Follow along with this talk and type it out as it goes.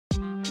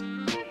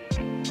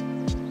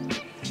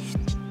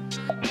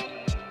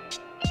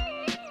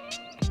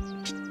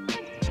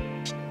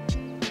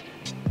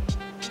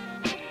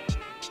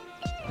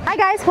Hi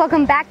guys,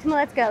 welcome back to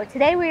Let's Go.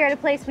 Today we are at a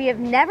place we have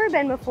never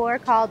been before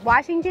called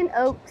Washington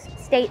Oaks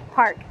State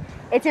Park.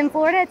 It's in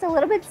Florida. It's a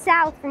little bit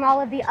south from all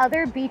of the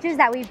other beaches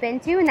that we've been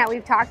to and that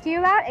we've talked to you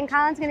about, and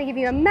Colin's going to give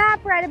you a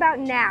map right about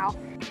now.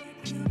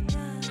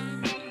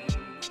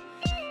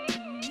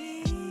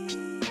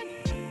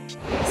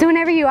 So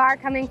whenever you are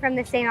coming from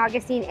the St.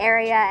 Augustine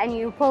area and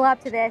you pull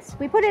up to this,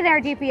 we put it in our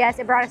GPS,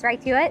 it brought us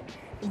right to it.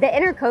 The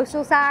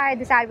intercoastal side,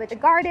 the side with the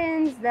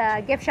gardens,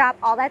 the gift shop,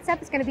 all that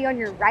stuff is going to be on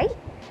your right.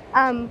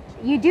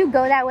 You do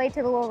go that way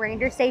to the little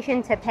ranger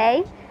station to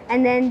pay,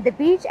 and then the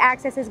beach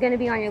access is going to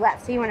be on your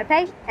left. So you want to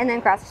pay and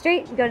then cross the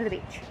street and go to the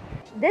beach.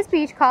 This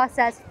beach costs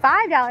us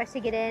 $5 to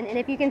get in, and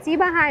if you can see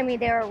behind me,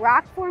 there are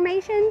rock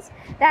formations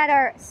that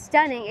are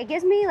stunning. It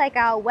gives me like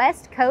a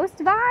West Coast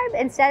vibe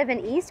instead of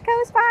an East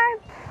Coast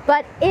vibe,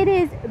 but it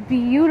is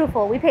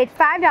beautiful. We paid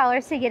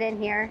 $5 to get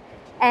in here.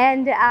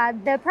 And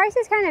the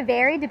prices kind of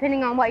vary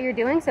depending on what you're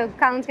doing, so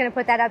Colin's going to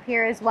put that up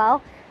here as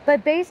well.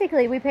 But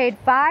basically, we paid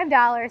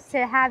 $5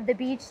 to have the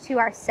beach to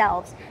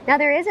ourselves. Now,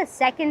 there is a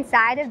second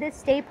side of this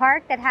state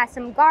park that has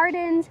some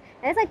gardens,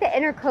 and it's like the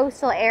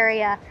intercoastal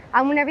area.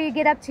 Whenever you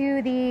get up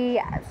to the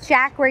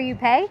shack where you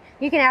pay,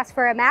 you can ask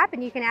for a map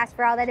and you can ask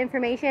for all that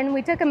information.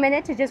 We took a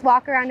minute to just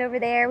walk around over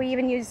there. We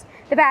even used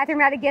the bathroom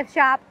at a gift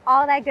shop,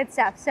 all that good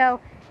stuff. So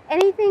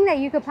anything that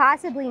you could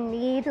possibly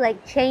need,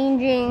 like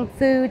changing,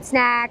 food,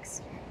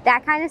 snacks,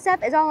 that kind of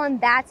stuff is all on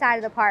that side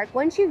of the park.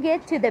 Once you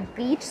get to the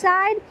beach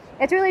side,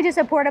 it's really just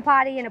a porta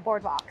potty and a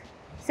boardwalk.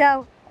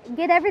 So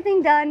get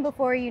everything done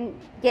before you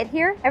get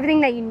here, everything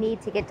that you need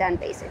to get done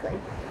basically.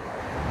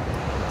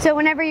 So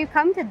whenever you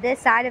come to this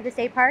side of the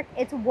state park,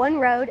 it's one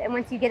road, and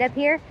once you get up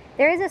here,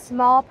 there is a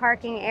small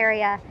parking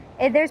area.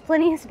 There's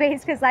plenty of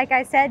space because like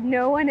I said,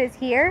 no one is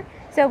here.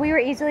 So we were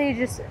easily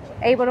just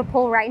able to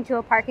pull right into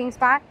a parking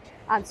spot.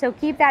 So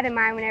keep that in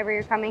mind whenever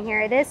you're coming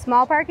here. It is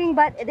small parking,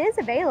 but it is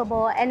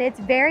available, and it's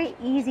very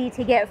easy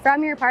to get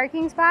from your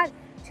parking spot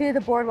to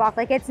the boardwalk.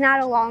 Like, it's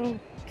not a long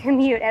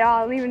commute at all.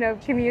 I don't even know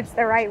if commute's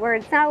the right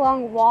word. It's not a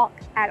long walk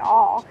at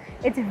all.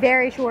 It's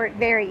very short,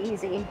 very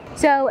easy.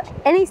 So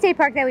any state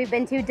park that we've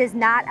been to does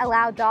not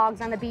allow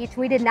dogs on the beach.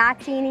 We did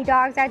not see any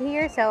dogs out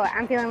here, so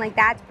I'm feeling like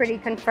that's pretty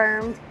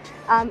confirmed.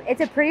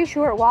 It's a pretty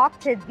short walk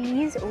to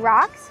these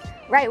rocks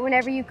right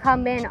whenever you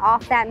come in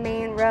off that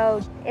main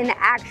road in the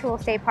actual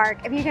state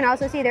park. If you can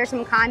also see, there's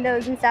some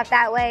condos and stuff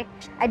that way.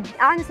 I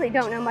honestly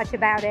don't know much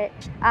about it,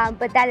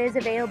 but that is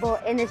available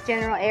in this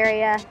general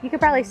area. You could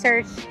probably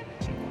search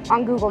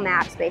on Google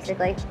Maps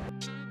basically.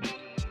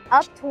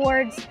 Up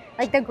towards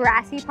like the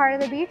grassy part of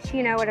the beach,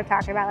 you know what I'm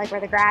talking about, like where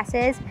the grass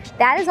is,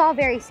 that is all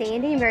very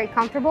sandy and very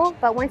comfortable.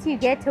 But once you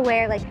get to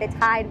where like the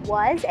tide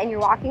was and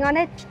you're walking on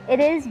it, it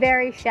is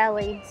very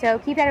shelly. So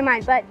keep that in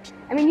mind. But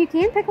I mean, you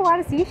can pick a lot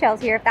of seashells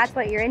here if that's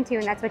what you're into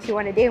and that's what you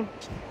want to do.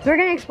 So we're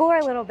going to explore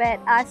a little bit.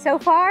 So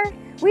far,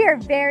 we are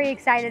very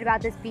excited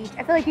about this beach.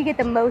 I feel like you get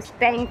the most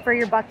bang for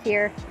your buck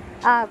here.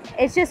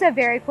 It's just a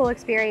very cool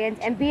experience,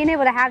 and being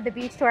able to have the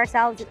beach to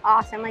ourselves is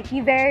awesome. Like,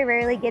 you very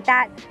rarely get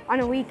that on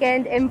a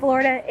weekend in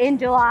Florida in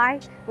July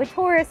with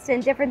tourists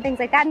and different things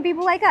like that and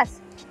people like us.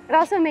 It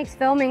also makes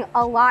filming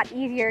a lot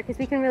easier because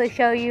we can really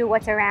show you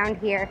what's around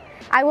here.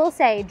 I will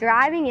say,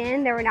 driving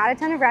in, there were not a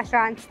ton of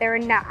restaurants.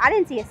 I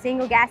didn't see a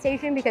single gas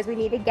station because we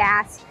needed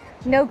gas.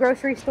 No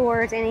grocery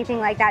stores, anything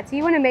like that. So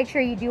you want to make sure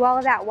you do all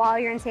of that while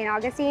you're in St.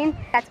 Augustine.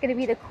 That's going to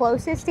be the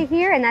closest to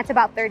here, and that's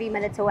about 30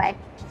 minutes away.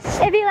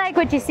 If you like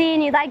what you see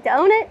and you'd like to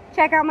own it,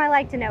 check out my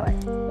Like to Know It.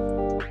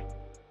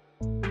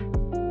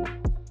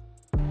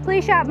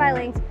 Please shop my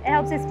links. It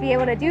helps us be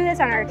able to do this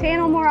on our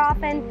channel more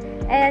often,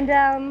 and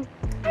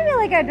I feel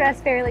like I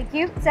dress fairly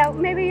cute, so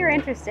maybe you're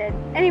interested.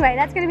 Anyway,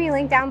 that's going to be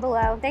linked down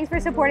below. Thanks for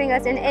supporting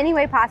us in any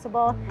way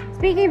possible.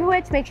 Speaking of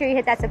which, make sure you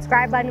hit that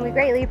subscribe button. We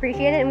greatly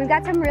appreciate it, and we've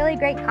got some really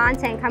great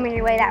content coming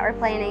your way that we're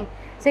planning.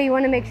 So you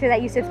want to make sure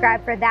that you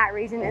subscribe for that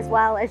reason, as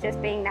well as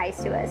just being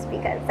nice to us,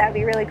 because that would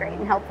be really great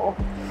and helpful.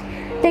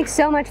 Thanks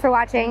so much for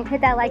watching.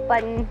 Hit that like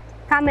button.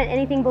 Comment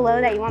anything below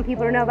that you want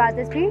people to know about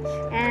this beach,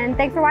 and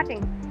thanks for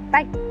watching.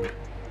 Bye.